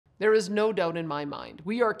There is no doubt in my mind.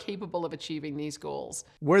 We are capable of achieving these goals.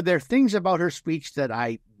 Were there things about her speech that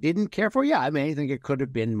I didn't care for? Yeah, I mean, I think it could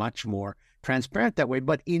have been much more transparent that way.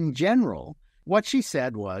 But in general, what she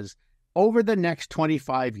said was, over the next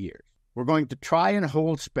 25 years, we're going to try and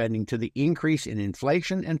hold spending to the increase in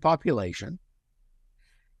inflation and population.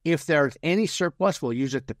 If there's any surplus, we'll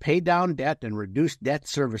use it to pay down debt and reduce debt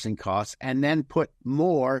servicing costs, and then put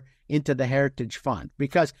more into the Heritage Fund.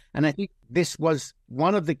 Because, and I think this was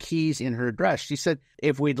one of the keys in her address, she said,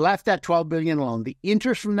 if we'd left that $12 billion alone, the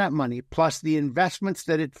interest from that money plus the investments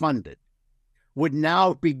that it funded would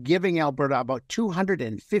now be giving Alberta about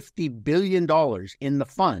 $250 billion in the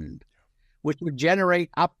fund, which would generate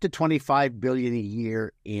up to $25 billion a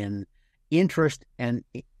year in interest and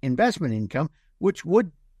investment income, which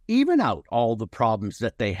would even out all the problems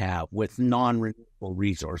that they have with non-renewable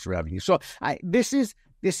resource revenue. So this is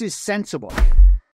sensible.